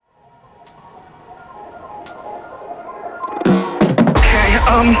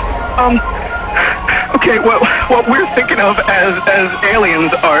Okay, what we're thinking of as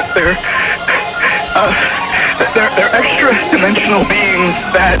aliens are they're extra-dimensional beings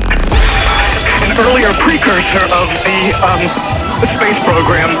that an earlier precursor of the space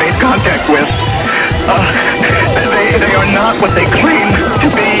program made contact with. They are not what they claim to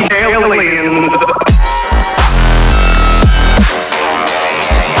be aliens.